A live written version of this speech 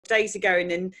days ago, and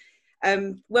then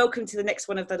welcome to the next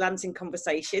one of the Lantern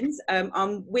Conversations.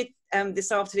 I'm with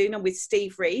this afternoon. I'm with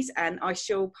Steve Rees, and I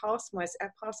shall pass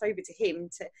over to him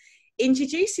to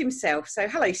introduce himself. So,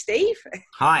 hello, Steve.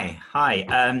 Hi.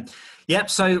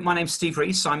 So my name's Steve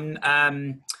Rees.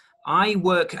 I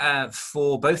work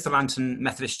for both the Lantern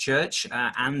Methodist Church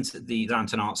and the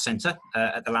Lantern Arts Centre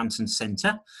at the Lantern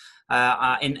Centre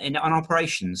in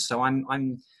operations. So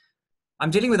I'm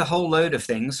dealing with a whole load of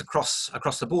things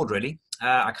across the board, really.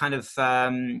 I kind of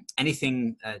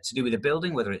anything to do with the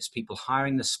building, whether it's people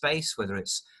hiring the space, whether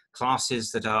it's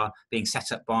classes that are being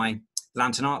set up by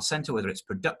Lantern Arts Centre, whether it's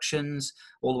productions,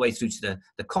 all the way through to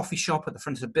the coffee shop at the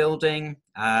front of the building.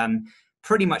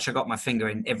 Pretty much I got my finger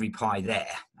in every pie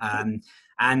there.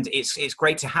 And it's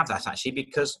great to have that, actually,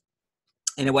 because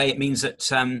in a way it means that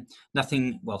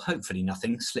hopefully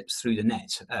nothing slips through the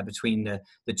net between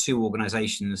the two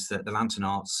organisations, the Lantern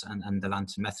Arts and the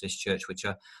Lantern Methodist Church, which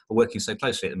are working so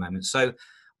closely at the moment. So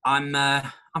I'm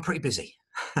pretty busy.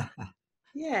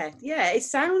 Yeah, it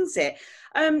sounds it.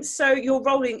 So your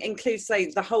role includes,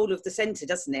 say, the whole of the centre,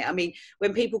 doesn't it? I mean,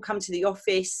 when people come to the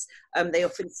office, they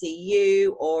often see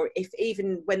you, or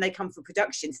even when they come for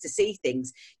productions to see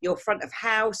things, you're front of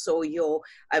house or you're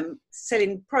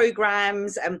selling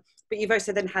programmes, but you've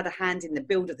also then had a hand in the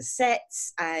build of the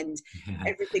sets and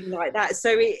everything like that.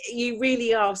 So you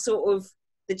really are sort of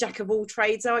the jack of all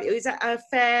trades, aren't you? Is that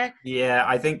fair? Yeah,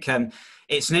 I think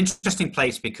it's an interesting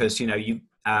place because,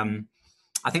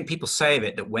 I think people say of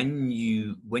it that when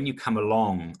you come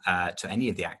along to any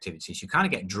of the activities, you kind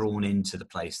of get drawn into the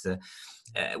place.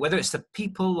 Whether it's the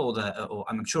people or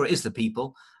I'm sure it is the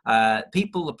people,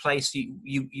 the place.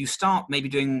 You start maybe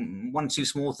doing one or two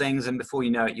small things, and before you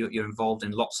know it, you're involved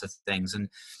in lots of things. And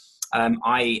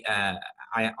I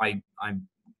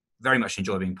very much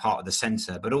enjoy being part of the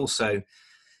centre, but also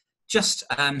just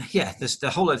there's the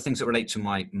whole lot of things that relate to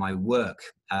my work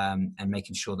and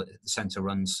making sure that the centre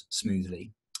runs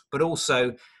smoothly. But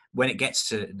also when it gets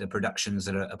to the productions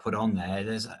that are put on there,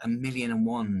 there's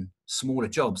 1,000,001 smaller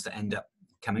jobs that end up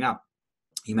coming up.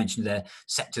 You mentioned the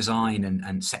set design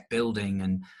and set building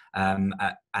and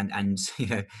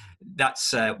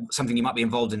that's something you might be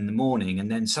involved in the morning,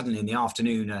 and then suddenly in the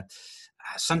afternoon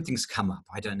something's come up.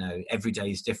 I don't know. Every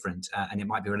day is different, and it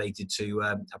might be related to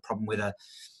a problem with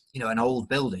an old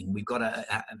building. We've got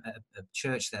a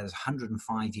church that is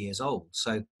 105 years old.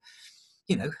 So,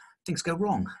 things go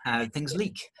wrong, things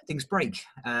leak, things break,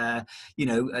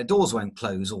 doors won't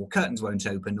close or curtains won't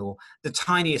open, or the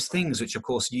tiniest things which, of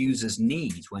course, users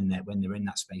need when they're in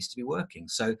that space to be working.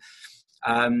 So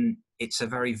it's a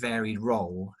very varied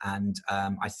role. And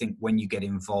I think when you get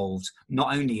involved,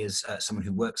 not only as someone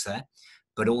who works there,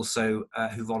 but also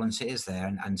who volunteers there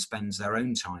and spends their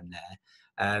own time there,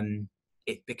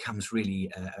 it becomes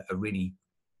really a really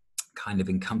kind of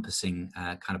encompassing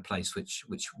kind of place, which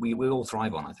we all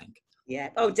thrive on, I think. Yeah.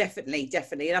 Oh, definitely.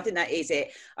 And I think that is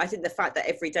it. I think the fact that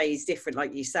every day is different,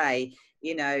 like you say,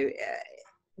 you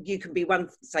can be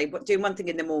doing one thing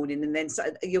in the morning, and then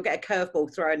you'll get a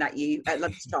curveball thrown at you at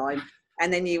lunchtime.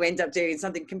 And then you end up doing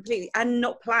something completely and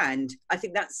not planned. I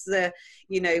think that's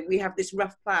we have this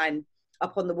rough plan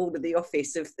up on the wall of the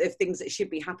office of things that should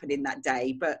be happening that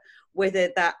day, but whether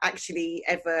that actually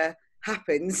ever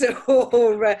happens or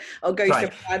goes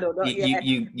to plan or not.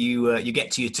 You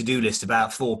get to your to-do list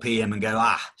about 4 p.m. and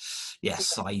go,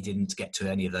 yes, I didn't get to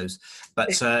any of those, but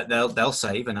they'll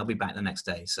save and I'll be back the next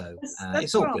day. So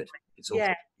it's all good. It's all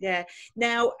good. Yeah.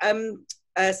 Now,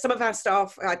 some of our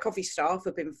staff, our coffee staff,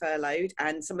 have been furloughed,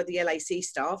 and some of the LAC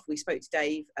staff, we spoke to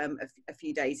Dave a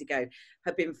few days ago,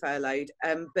 have been furloughed.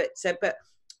 But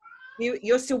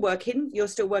you're still working. You're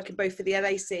still working both for the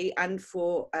LAC and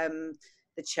for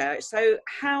the church. So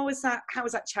how has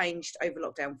that changed over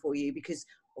lockdown for you? Because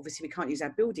obviously we can't use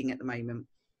our building at the moment.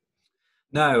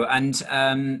 No, and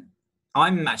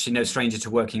I'm actually no stranger to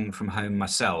working from home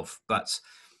myself, but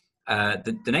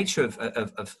the nature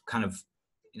of kind of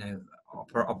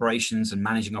operations and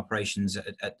managing operations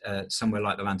at somewhere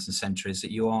like the Lantern Centre is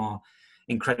that you are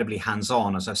incredibly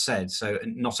hands-on, as I've said. So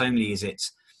not only is it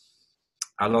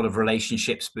a lot of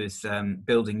relationships with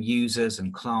building users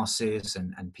and classes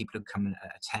and people who come and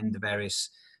attend the various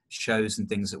shows and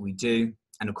things that we do,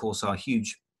 and of course our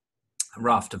huge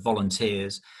raft of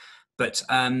volunteers, but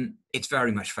it's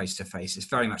very much face-to-face. It's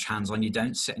very much hands-on. You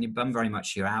don't sit on your bum very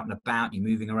much. You're out and about, you're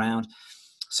moving around.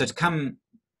 So to come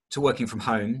to working from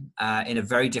home in a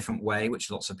very different way,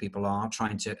 which lots of people are,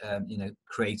 trying to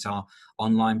create our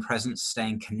online presence,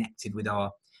 staying connected with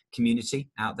our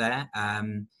community out there,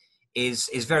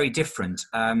 is very different.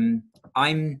 I'm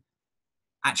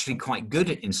actually quite good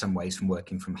in some ways from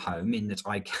working from home, in that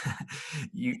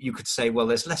you could say, well,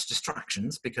 there's less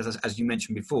distractions because, as you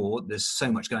mentioned before, there's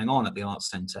so much going on at the Arts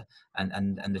Centre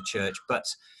and the church. But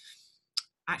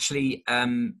actually,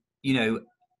 you know,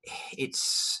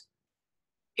 it's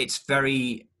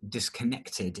very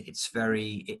disconnected.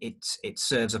 It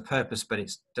serves a purpose, but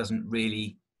it doesn't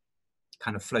really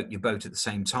kind of float your boat at the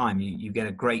same time. You get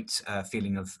a great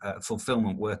feeling of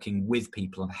fulfillment working with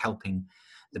people and helping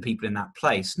the people in that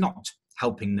place, not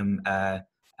helping them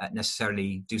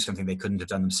necessarily do something they couldn't have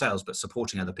done themselves, but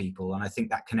supporting other people. And I think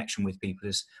that connection with people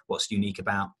is what's unique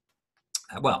about,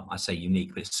 well, I say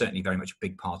unique, but it's certainly very much a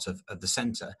big part of the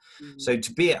centre. So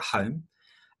to be at home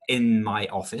in my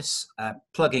office,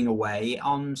 plugging away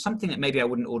on something that maybe I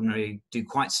wouldn't ordinarily do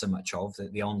quite so much of,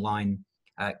 the online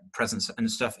presence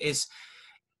and stuff,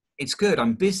 it's good.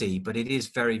 I'm busy, but it is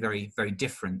very, very, very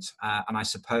different. And I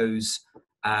suppose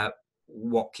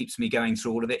what keeps me going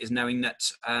through all of it is knowing that,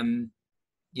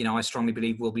 you know, I strongly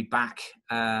believe we'll be back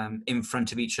in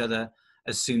front of each other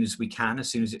as soon as we can,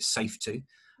 as soon as it's safe to.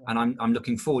 And I'm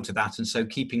looking forward to that. And so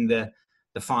keeping the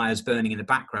fires burning in the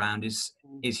background is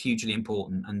hugely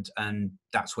important. And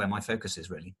that's where my focus is,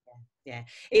 really. Yeah,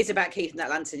 it's about keeping that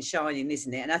lantern shining,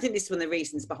 isn't it? And I think this is one of the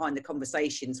reasons behind the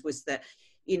conversations was that,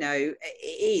 you know, it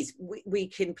is, we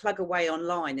can plug away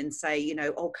online and say, you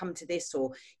know, oh, come to this,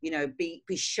 or, you know, be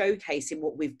showcasing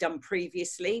what we've done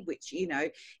previously, which, you know,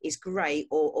 is great,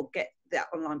 or get that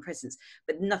online presence.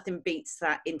 But nothing beats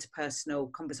that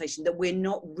interpersonal conversation that we're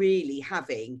not really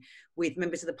having with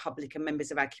members of the public and members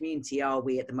of our community, are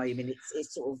we, at the moment?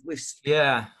 It's sort of,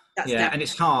 and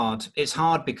it's hard. It's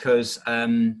hard because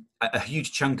a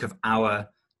huge chunk of our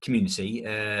community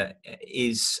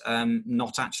is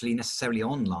not actually necessarily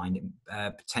online.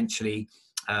 Potentially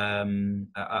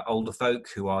older folk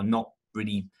who are not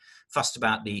really fussed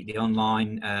about the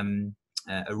online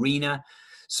arena.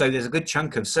 So there's a good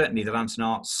chunk of certainly the Lantern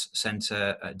Arts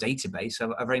Centre database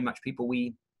are very much people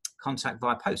we contact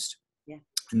via post.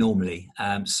 Normally.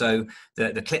 So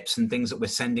the clips and things that we're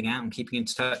sending out and keeping in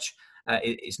touch,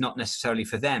 it's not necessarily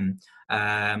for them.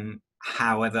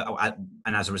 However,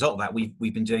 and as a result of that,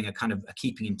 we've been doing a kind of a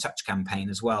keeping in touch campaign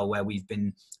as well, where we've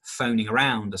been phoning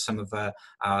around to some of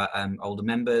our older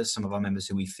members, some of our members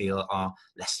who we feel are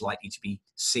less likely to be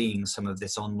seeing some of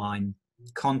this online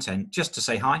content, just to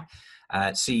say hi,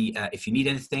 see if you need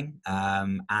anything,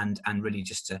 and really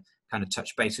just to kind of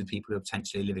touch base with people who are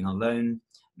potentially living on loan,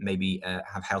 maybe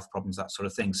have health problems, that sort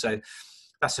of thing. So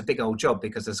that's a big old job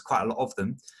because there's quite a lot of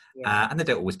them, and they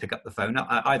don't always pick up the phone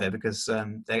either because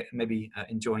they're maybe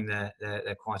enjoying their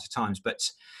quieter times. But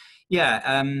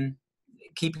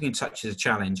keeping in touch is a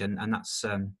challenge, and that's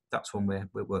one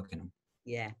we're working on.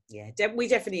 Yeah, we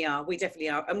definitely are,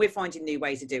 and we're finding new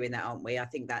ways of doing that, aren't we? I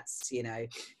think that's, you know,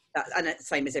 and it's the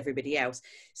same as everybody else.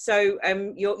 So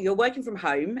you're working from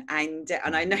home, and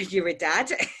I know you're a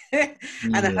dad and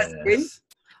a husband.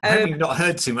 I hope you've not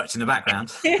heard too much in the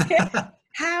background.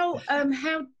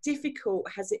 How difficult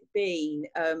has it been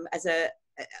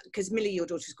because Millie, your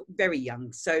daughter's very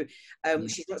young, so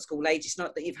she's not school age. It's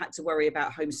not that you've had to worry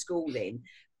about homeschooling,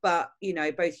 but you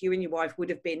know, both you and your wife would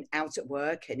have been out at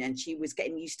work, and then she was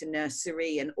getting used to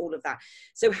nursery and all of that.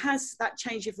 So has that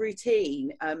change of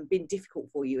routine been difficult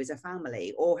for you as a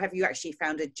family, or have you actually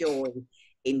found a joy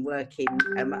in working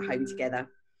at home together?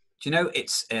 Do you know,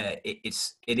 it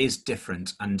is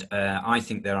different, and I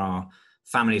think there are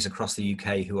families across the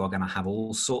UK who are going to have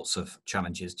all sorts of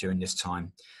challenges during this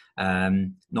time.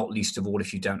 Not least of all,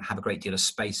 if you don't have a great deal of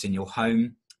space in your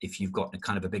home, if you've got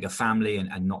kind of a bigger family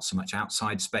and not so much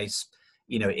outside space,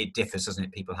 you know, it differs, doesn't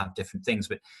it? People have different things,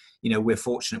 but you know, we're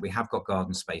fortunate we have got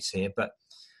garden space here. But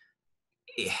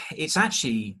it's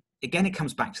actually, again, it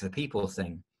comes back to the people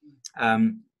thing.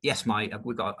 Yes, I've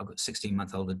got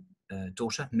 16-month-old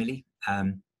daughter, Millie.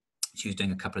 She was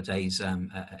doing a couple of days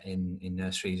in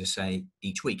nursery, to say,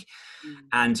 each week.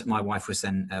 And my wife was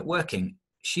then working.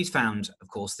 She's found, of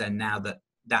course, then now that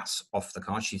that's off the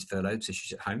card, she's furloughed, so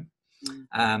she's at home.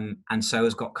 And so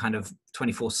has got kind of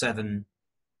 24/7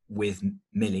 with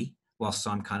Millie whilst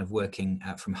I'm kind of working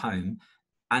from home,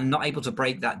 and not able to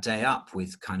break that day up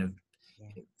with kind of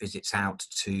visits out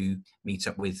to meet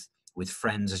up with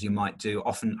friends, as you might do.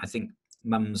 Often, I think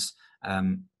mums,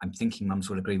 I'm thinking mums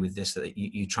will agree with this, that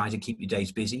you try to keep your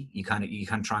days busy. You kind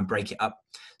of try and break it up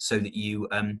so that you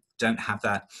don't have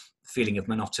that feeling of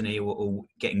monotony or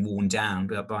getting worn down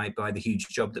by the huge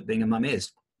job that being a mum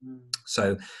is.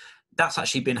 So that's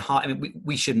actually been hard. I mean,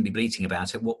 we shouldn't be bleating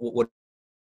about it. What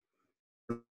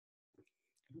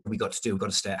we got to do? We've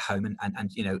got to stay at home,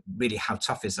 and you know, really, how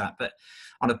tough is that? But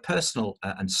on a personal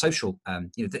and social,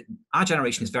 you know, our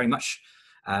generation is very much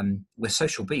we're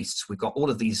social beasts. We've got all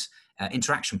of these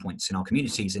interaction points in our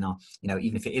communities, in our,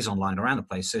 even if it is online around the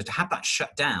place. So to have that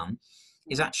shut down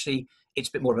is actually, it's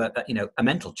a bit more of a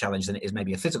mental challenge than it is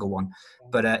maybe a physical one,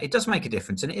 but it does make a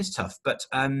difference, and it is tough. But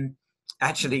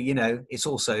actually, it's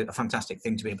also a fantastic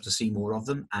thing to be able to see more of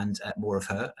them and more of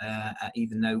her,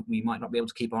 even though we might not be able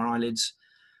to keep our eyelids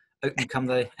open come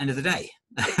the end of the day.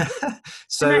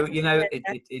 So,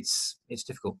 it's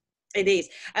difficult. It is.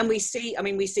 And we see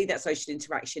that social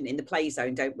interaction in the play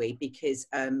zone, don't we? Because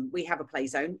we have a play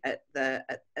zone at the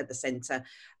centre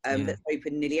that's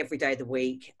open nearly every day of the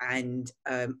week and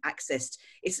accessed.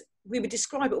 We would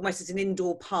describe it almost as an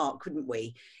indoor park, couldn't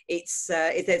we?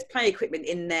 There's play equipment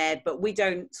in there, but we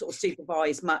don't sort of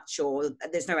supervise much, or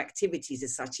there's no activities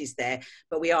as such is there,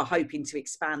 but we are hoping to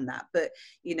expand that. But,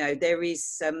 there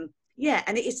is, and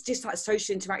it is just like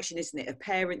social interaction, isn't it? Of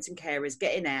parents and carers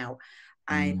getting out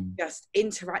and just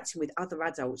interacting with other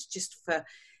adults just for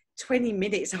 20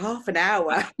 minutes, half an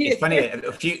hour. It's funny,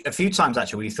 a few times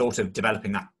actually we thought of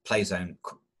developing that play zone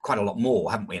quite a lot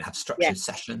more, haven't we, and have structured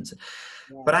sessions.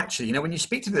 But actually, when you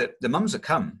speak to the mums that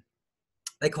come,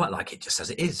 they quite like it just as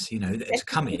it is, to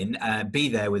come in, be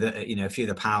there with a few of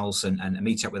the pals and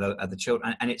meet up with other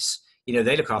children. And it's,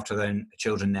 they look after their own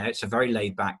children there. It's a very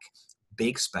laid back,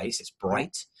 big space. It's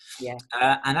bright. Yeah.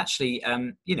 And actually,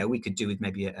 we could do with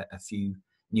maybe a few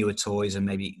newer toys and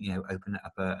maybe, open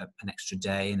up an extra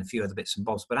day and a few other bits and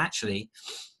bobs. But actually,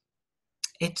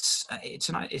 it's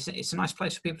a nice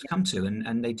place for people to come to,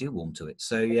 and they do warm to it.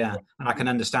 So, yeah, and I can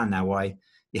understand now why.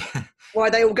 Yeah. Why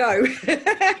they all go.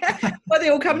 Why they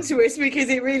all come to us, because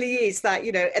it really is that,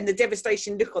 and the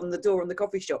devastation look on the door on the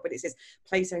coffee shop, and it says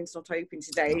play zone's not open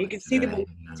today. And you can see them all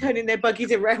turning their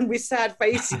buggies around with sad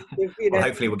faces. Well,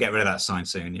 hopefully we'll get rid of that sign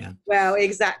soon. Yeah. Well,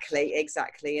 exactly,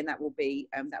 and that will be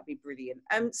brilliant.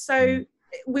 So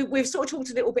we've sort of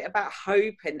talked a little bit about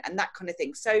hope and that kind of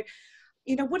thing. So,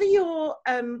 what are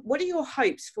your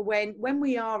hopes for when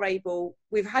we are able?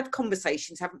 We've had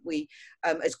conversations, haven't we,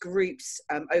 as groups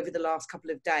over the last couple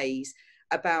of days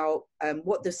about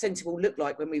what the centre will look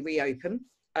like when we reopen,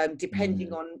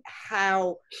 depending on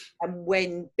how and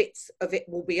when bits of it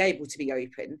will be able to be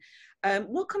open.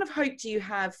 What kind of hope do you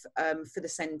have for the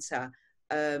centre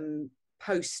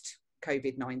post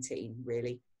COVID-19,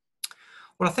 really?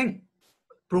 Well, I think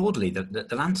broadly, the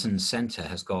Lantern Centre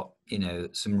has got,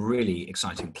 some really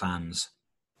exciting plans.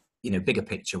 Bigger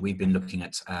picture, we've been looking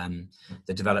at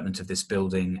the development of this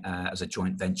building as a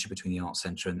joint venture between the Arts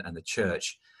Centre and the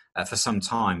church for some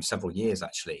time, several years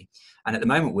actually. And at the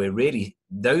moment,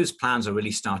 those plans are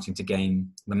really starting to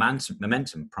gain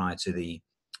momentum prior to the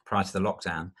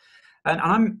lockdown. And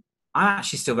I'm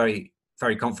actually still very,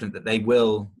 very confident that they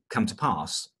will come to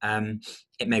pass.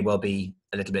 It may well be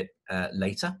a little bit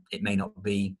later. It may not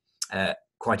be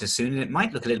quite as soon. And it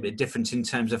might look a little bit different in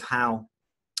terms of how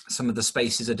some of the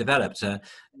spaces are developed.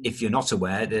 If you're not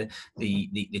aware,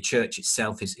 the church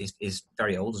itself is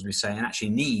very old, as we say, and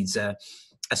actually needs a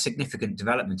significant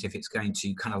development if it's going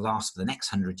to kind of last for the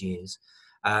next 100 years.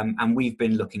 And we've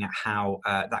been looking at how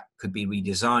that could be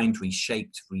redesigned,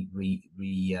 reshaped,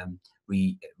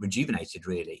 rejuvenated,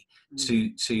 really,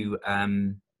 to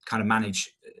kind of manage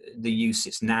the use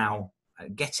it's now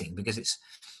getting, because it's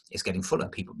getting fuller.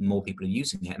 More people are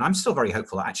using it, and I'm still very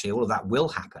hopeful that actually all of that will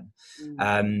happen.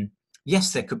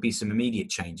 Yes, there could be some immediate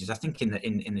changes. I think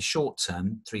in the short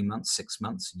term, 3 months, 6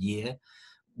 months, year,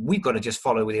 we've got to just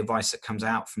follow the advice that comes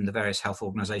out from the various health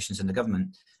organisations and the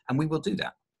government, and we will do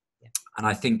that. Yeah. And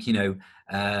I think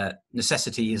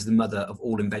necessity is the mother of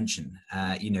all invention.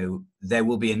 There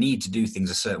will be a need to do things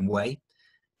a certain way,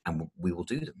 and we will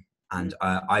do them. And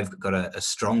I've got a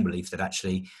strong belief that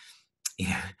actually,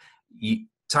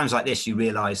 times like this, you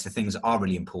realise the things that are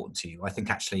really important to you. I think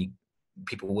actually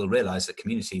people will realise that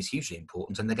community is hugely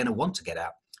important, and they're going to want to get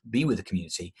out, be with the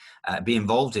community, be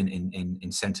involved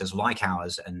in centres like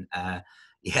ours. And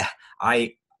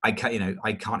I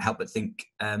can't help but think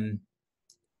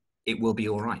it will be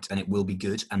all right, and it will be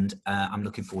good, and I'm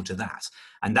looking forward to that.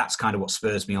 And that's kind of what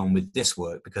spurs me on with this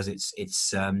work, because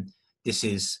this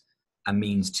is a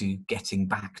means to getting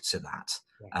back to that.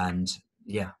 And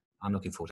I'm looking forward to it.